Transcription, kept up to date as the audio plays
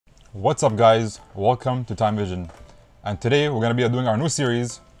What's up, guys? Welcome to Time Vision. And today we're going to be doing our new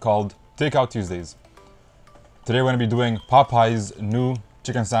series called Takeout Tuesdays. Today we're going to be doing Popeyes' new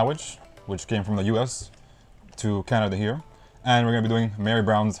chicken sandwich, which came from the US to Canada here. And we're going to be doing Mary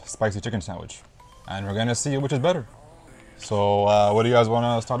Brown's spicy chicken sandwich. And we're going to see which is better. So what do you guys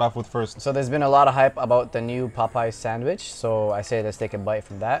want to start off with first? So there's been a lot of hype about the new Popeyes sandwich. So I say let's take a bite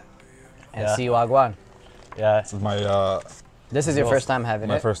from that and see Wagwan. Yeah. This is my This is your first time having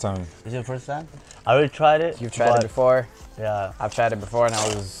my it. first time. Is it your first time? I already tried it. You've tried it before. Yeah. I've tried it before and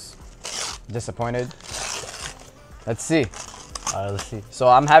I was disappointed. Let's see. Alright, let's see. So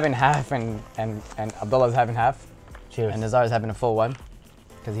I'm having half and Abdullah's having half. Cheers. And Nazar's having a full one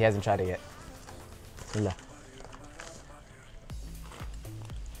because he hasn't tried it yet. Bismillah.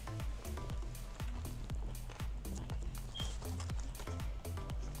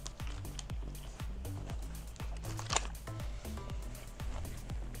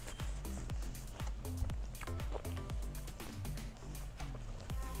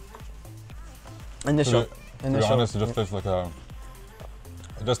 Initial. To be honest, it just tastes like a.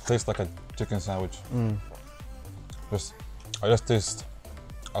 It just tastes like a chicken sandwich. I just taste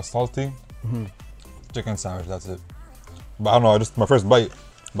a salty chicken sandwich. That's it. But I don't know. Just my first bite.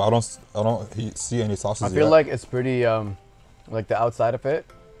 But I don't see any sauces. I feel yet. like it's pretty like the outside of it,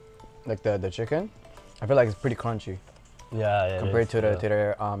 like the chicken. I feel like it's pretty crunchy Yeah, compared to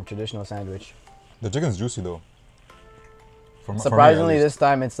their traditional sandwich. The chicken's juicy though. For me, at Surprisingly, least. this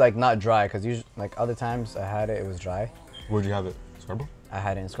time it's like not dry because usually like other times I had it, it was dry. Where'd you have it? Scarborough? I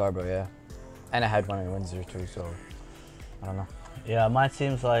had it in Scarborough, yeah, and I had one in Windsor too. So I don't know. Yeah, mine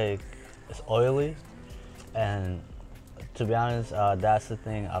seems like it's oily, and to be honest, that's the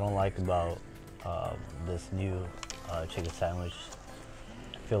thing I don't like about this new chicken sandwich.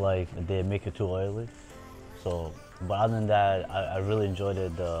 I feel like they make it too oily. So, but other than that, I really enjoyed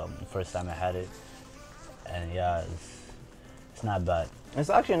it the first time I had it, and yeah, it's not bad. It's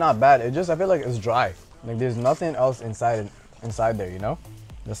actually not bad. It just I feel like it's dry. Like there's nothing else inside there, you know.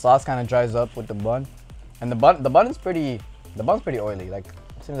 The sauce kind of dries up with the bun, and the bun's pretty oily. Like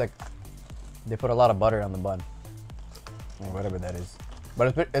it seems like they put a lot of butter on the bun, or whatever that is.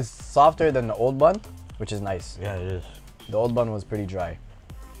 But it's softer than the old bun, which is nice. Yeah, it is. The old bun was pretty dry.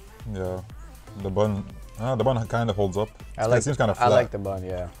 Yeah. The bun kind of holds up. It seems kind of flat. I like the bun,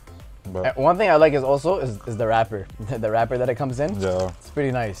 yeah. But One thing I like is also is the wrapper. The wrapper that it comes in. yeah, It's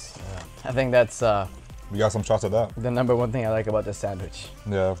pretty nice. I think that's we got some shots of that. the number one thing I like about the sandwich,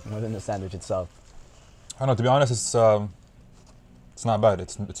 Yeah. more than the sandwich itself. I don't know. To be honest, it's not bad.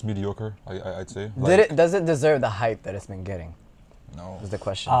 It's mediocre. I'd say. Does it deserve the hype that it's been getting? No. Is the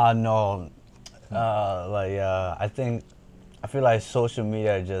question. No, I feel like social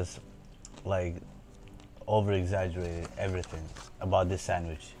media just like over exaggerated everything about this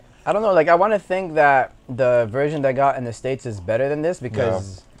sandwich. I don't know. Like I want to think that the version that got in the States is better than this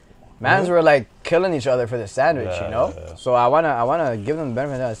because mans were like killing each other for the sandwich, you know. Yeah. So I wanna give them the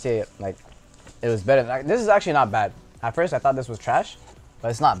benefit of the doubt and say like it was better. Like, this is actually not bad. At first I thought this was trash, but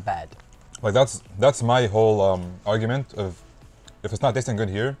it's not bad. Like that's my whole argument of if it's not tasting good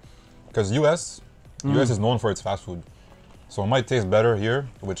here, because US is known for its fast food, so it might taste better here,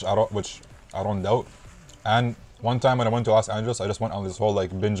 which I don't doubt. And one time when I went to Los Angeles, I just went on this whole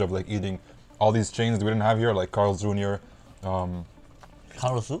like binge of like eating all these chains that we didn't have here, like Carl's Jr.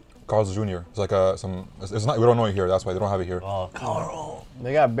 Carl soup? Carl's Jr. It's like it's not, we don't know it here. That's why they don't have it here. Oh, Carl.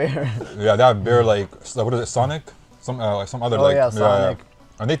 They got bear. Yeah, they have beer like what is it? Sonic? Some other Oh, like yeah, Sonic.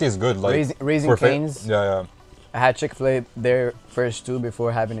 And they taste good. Like Raising for Cane's. Yeah. I had Chick-fil-A there first too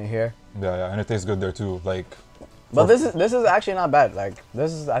before having it here. Yeah, and it tastes good there too. Like, But this is actually not bad. Like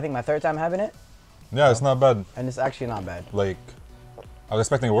this is I think my third time having it, yeah, it's not bad. and it's actually not bad. Like, I was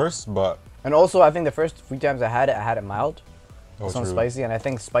expecting worse, but And also I think the first few times I had it mild, some true. spicy, and I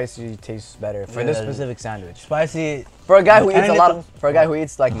think spicy tastes better for this specific sandwich. Spicy. For a guy who eats a lot, Anything- for a guy who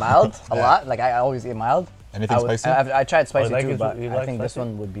eats like mild a lot, like I always eat mild. Anything spicy? I tried spicy like too, it- but you I like think this spicy?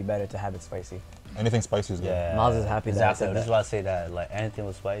 one would be better to have it spicy. Anything spicy is good. Yeah. Miles is happy that I Exactly. said This is that. why I say that. Like anything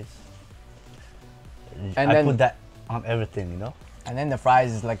with spice. And I then- put that on everything, you know. And then the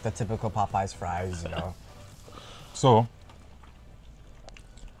fries is like the typical Popeyes fries, you know. So,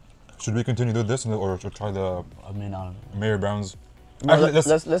 should we continue to do this or try the I mean, Mary Brown's? No, Actually,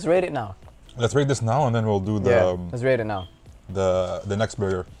 let's rate it now. let's rate this now and then we'll do the Yeah, let's rate it now. the next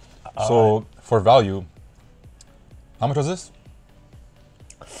burger. So for value, how much was this?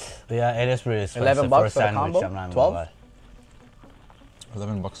 yeah, it is pretty expensive 11 for a bucks for the sandwich. combo? I'm not gonna 12? lie.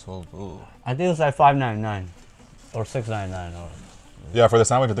 $11, 12. Ooh. I think it's like $5.99 or $6.99 or Yeah, for the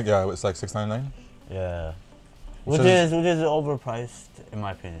sandwich, I think it's like $6.99. yeah, Which which is- is overpriced in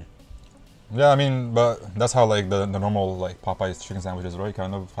my opinion. Yeah, I mean, but that's how like the normal like Popeyes chicken sandwiches, right?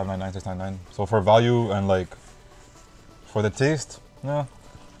 Kind of 5.99, 6.99. So for value and like for the taste, yeah,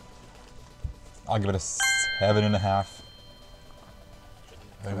 I'll give it a 7.5.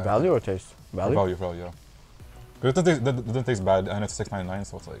 Value or taste? Value. Value, yeah. But it doesn't taste bad, and it's 6.99,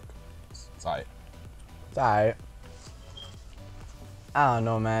 so it's like it's alright. It's alright. I don't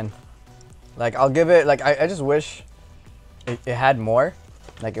know, man. Like I'll give it. Like I just wish it had more.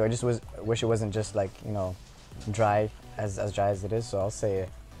 Like I just wish it wasn't just like, you know, dry as dry as it is. So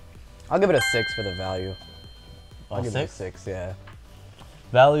I'll give it a 6 for the value. I'll give it a 6, yeah.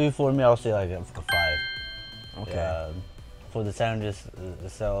 Value for me, I'll say like a 5. Okay. Yeah, for the sandwiches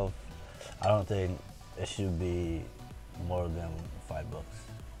itself, I don't think it should be more than $5.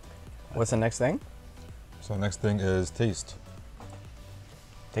 What's the next thing? So next thing is taste.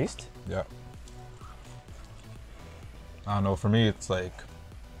 Taste? Yeah. I don't know. For me, it's like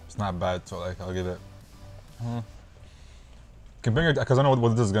it's not bad. So like I'll give it. Comparing it, because I know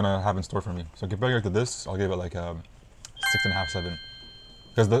what this is gonna have in store for me. So comparing it to this, I'll give it like a 6.5, 7.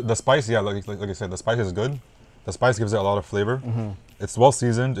 Because the spice, yeah, like I said, the spice is good. The spice gives it a lot of flavor. It's well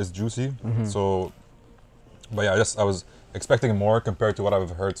seasoned. It's juicy. So, but yeah, I was expecting more compared to what I've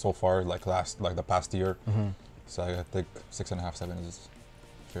heard so far, like the past year. So I think 6.5, 7 is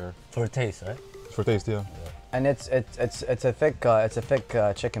fair. For taste, right? For taste, yeah. And it's a thick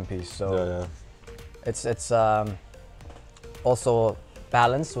chicken piece, so Yeah. it's also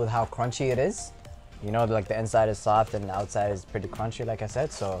balanced with how crunchy it is. You know, like the inside is soft and the outside is pretty crunchy, like I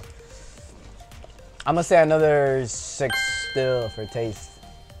said. So I'm gonna say another 6 still for taste.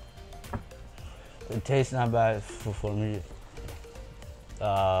 The taste not bad for me.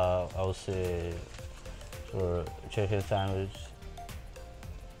 I would say for chicken sandwich,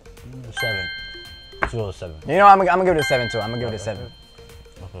 7. Let's go with 7. You know, I'm gonna give it a 7 too. I'm gonna give it a 7.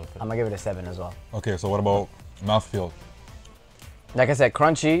 Okay. I'm gonna give it a 7 as well. Okay, so what about mouthfeel? Like I said,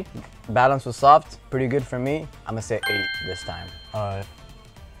 crunchy, balanced with soft, pretty good for me. I'm gonna say 8 this time. All right.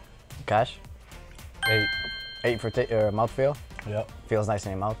 Cash? 8. 8 for mouthfeel. Yep. Feels nice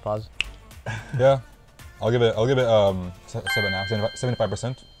in your mouth. Pause. Yeah, I'll give it 7.5,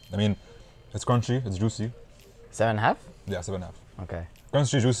 75%. I mean, it's crunchy, it's juicy. 7.5? Yeah, 7.5. Okay.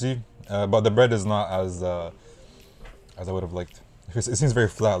 Crunchy, juicy, but the bread is not as I would have liked. It seems very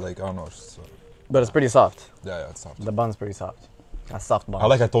flat, like I don't know. But it's pretty soft. Yeah, it's soft. The bun's pretty soft. A soft bun. I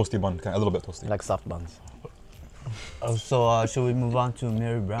like a toasty bun, a little bit toasty. I like soft buns. So should we move on to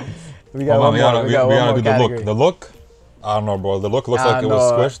Mary Brown's? We Hold on, we gotta do the category. look. The look, I don't know, bro. The look looks like it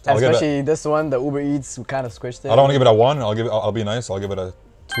was squished. Especially this one, the Uber Eats kind of squished it. I don't want to give it a 1. I'll be nice. I'll give it a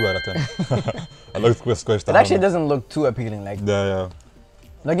 2 out of 10. It looks squished. It actually doesn't look too appealing. Like, Yeah.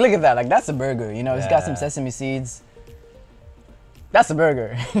 like look at that. Like that's a burger. You know, it's got some sesame seeds. That's a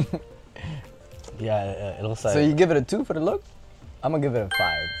burger. Yeah, it looks like. So you give it a 2 for the look? I'm gonna give it a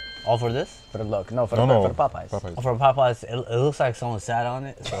 5 all for this? for the look. No, for No, the no. Popeyes. For Popeyes, it looks like someone sat on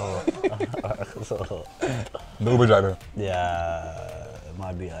it. So, so The Uber driver. yeah, it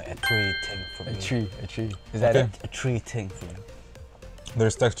might be a tree thing for me. A tree. Is that Okay. it? A tree thing for me.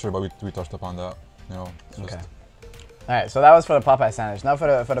 There's texture, but we touched upon that. You know. It's just, Okay. All right, so that was for the Popeye sandwich. Now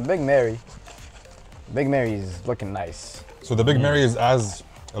for the Big Mary. Big Mary is looking nice. So the Big Mary is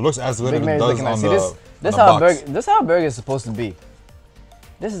it looks as good Big as it Mary's does looking on nice. the, See, this on how the a box. burger. This how a burger is supposed to be.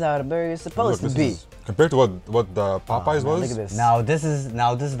 This is how the burger is supposed Look, to this be. is- compared to what the Popeyes man, was. look at this. Now this is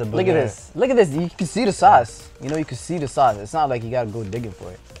the burger. Look at this. Look at this. You can see the sauce. You know, you can see the sauce. It's not like you gotta go digging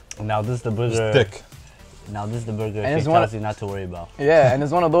for it. Now this is the burger. It's thick. Now this is the burger And she it's one tells you not to worry about. Yeah, and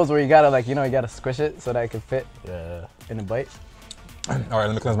it's one of those where you gotta like, you know, you gotta squish it so that it can fit Yeah. in a bite. All right,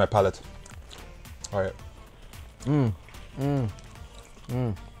 let me cleanse my palate. All right.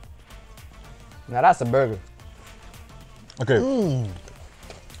 Now that's a burger. Okay.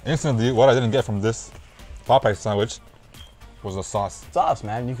 Instantly, what I didn't get from this Popeye sandwich was the sauce. Sauce,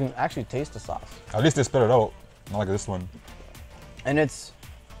 man. You can actually taste the sauce. At least they spit it out, not like this one. And it's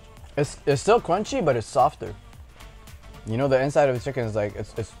still crunchy, but it's softer. You know, the inside of the chicken is like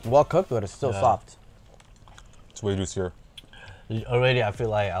it's well cooked, but it's still Yeah. soft. It's way juicier. Already, I feel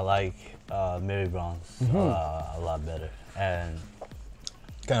like I like Mary Brown's a lot better, and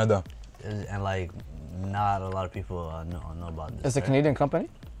Canada. like not a lot of people know about this. It's a right? Canadian company.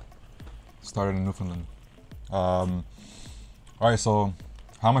 Started in Newfoundland. All right, so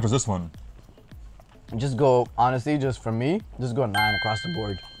how much was this one? Just go, honestly, just for me, just go 9 across the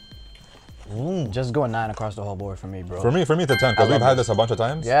board. Just go 9 across the whole board for me, bro. For me, it's a 10 because love we've had this. this a bunch of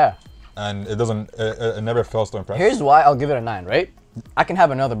times. Yeah. And it never fails to impress. Here's why I'll give it a 9, right? I can have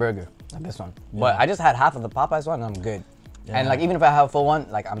another burger like this one, but I just had half of the Popeyes one and I'm good. And like even if I have a full one,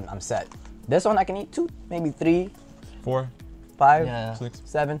 like I'm set. This one I can eat 2, maybe 3, 4, 5, Yeah. 6,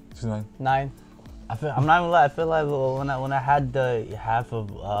 7, 69. 9. I'm not gonna lie. I feel like when I had the half of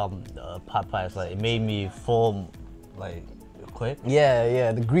Popeyes, like it made me full, like quick.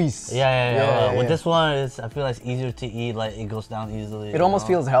 Yeah, the grease. Yeah. With yeah. this one, I feel like it's easier to eat. Like it goes down easily. It almost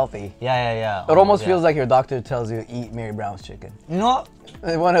feels healthy. Yeah. It almost feels like your doctor tells you eat Mary Brown's chicken. You know?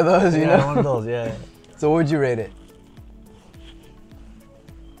 One of those, you know. One of those. Yeah. So what would you rate it?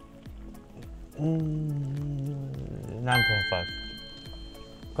 9.5.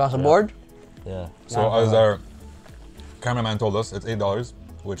 Across the board? Yeah. So as our cameraman told us, it's $8,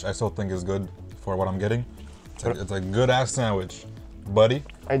 which I still think is good for what I'm getting. It's a good ass sandwich, buddy.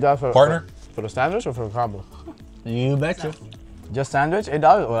 $8 for Partner? for the sandwich or for the combo? You betcha. Just sandwich? $8?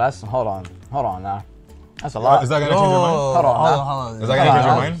 Oh, that's hold on now. That's a lot. Is that gonna change your mind? Hold on, Hold on. Is that gonna change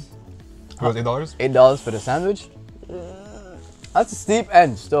your Hold on. mind? It was $8, $8 for the sandwich? That's a steep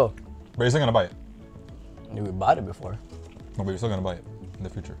end still. but you're still gonna buy it. We bought it before. No, but you're still gonna buy it in the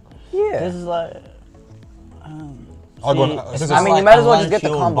future. Yeah. This is like. I'll go. See, Since it's I it's- mean, you like might as well just get the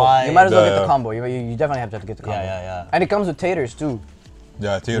unless you combo. buy- You might as well get Yeah. the combo. You definitely have to get the combo. Yeah. And it comes with taters too.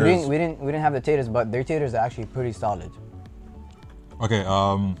 yeah, We taters. didn't have the taters, but their taters are actually pretty solid. Okay,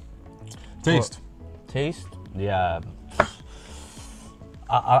 taste. Taste? Yeah.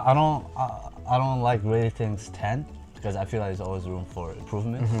 I don't like rating things 10 because I feel like there's always room for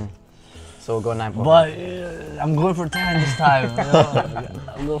improvement. So we'll go 9.5. But I'm going for 10 this time. You know?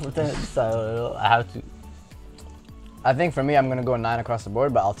 I'm going for 10 this time. You know? I have to. I think for me, I'm gonna go 9 across the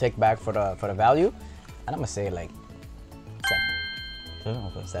board, but I'll take back for the value, and I'm gonna say like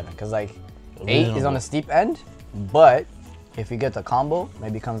 7, because like 8 is on the steep end, but if you get the combo,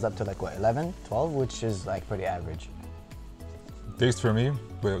 maybe comes up to like what 11, 12, which is like pretty average. Taste for me.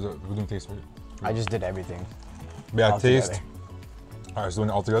 Wait, we're doing taste for you. I just did everything. Yeah, all taste. together. All right, so doing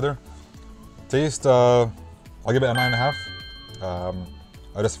it all together. Taste, I'll give it a 9.5.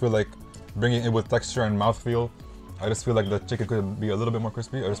 I just feel like bringing it with texture and mouthfeel. I just feel like the chicken could be a little bit more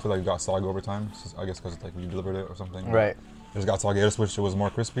crispy. I just feel like it got soggy over time. I guess because like you delivered it or something. Right. It just got soggy. I just wish it was more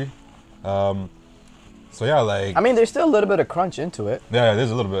crispy. So yeah, like. I mean, there's still a little bit of crunch into it. Yeah,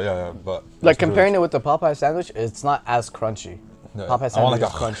 there's a little bit. Yeah, but. Like comparing it with the Popeye sandwich, it's not as crunchy. Yeah, Popeye I want sandwich like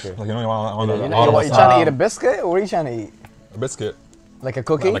is crunchier. Like you know, you want You know, you trying to eat a biscuit, or what are you trying to eat? a biscuit, Like a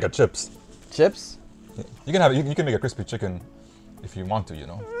cookie? like a chips. Chips? You can have you can make a crispy chicken if you want to, you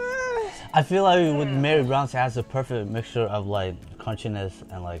know. I feel like with Mary Brown's, it has a perfect mixture of like crunchiness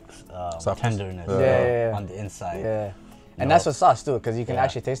and like Softness. tenderness Yeah. on the inside. Yeah. And No. that's the sauce too, because you can Yeah.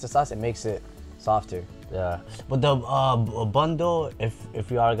 actually taste the sauce. It makes it softer. Yeah, but the bundle,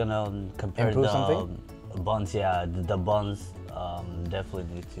 if you are gonna compare Improve the something? buns, yeah, the buns definitely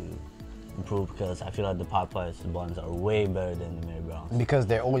need to improve because I feel like the Popeyes buns are way better than the Mary Brown's. Because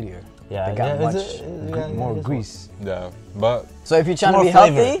they're oilier. Yeah, They got yeah, much is it- more it's grease. Yeah, but So if you're trying to more be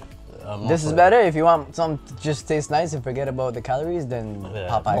flavor. healthy, more this is flavor. better. If you want something to just taste nice and forget about the calories, then Yeah.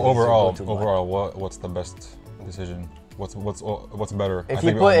 Popeyes is overall, your go-to one. what's the best decision? What's better? I If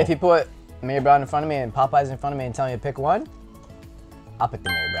think you we all put know. Mary Brown in front of me and Popeyes in front of me and tell me to pick one, I'll pick the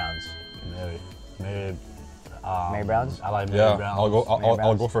Mary Browns. Mary Brown's? I like Mary Yeah, Brown's.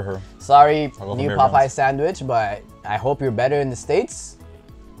 I'll go for her. Sorry, I'll go for new Mary Popeye Brown's. sandwich, but I hope you're better in the States.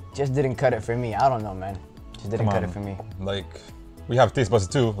 Just didn't cut it for me. I don't know, man. Just didn't Come cut on. it for me. Like, we have taste buds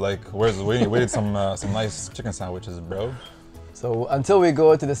too. Like, we need some nice chicken sandwiches, bro. So until we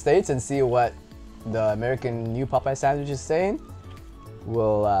go to the States and see what the American new Popeye sandwich is saying,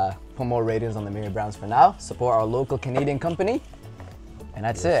 we'll put more ratings on the Mary Browns for now. Support our local Canadian company. And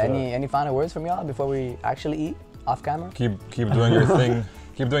that's it. sir. Any final words from y'all before we actually eat off camera? Keep doing your thing.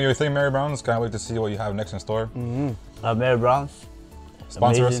 Keep doing your thing, Mary Brown's. Can't wait to see what you have next in store. Mary Brown's.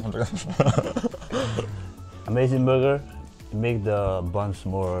 Sponsor Amazing. us. Amazing burger. Make the buns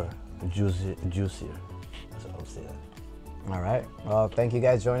more juicier. That's what I would say. All right. Well, thank you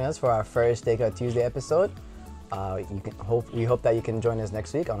guys for joining us for our first Takeout Tuesday episode. We hope that you can join us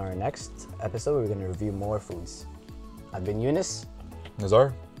next week on our next episode. We're going to review more foods. I've been Eunice.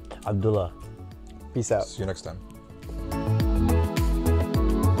 Nazar, Abdullah. Peace out. see you next time.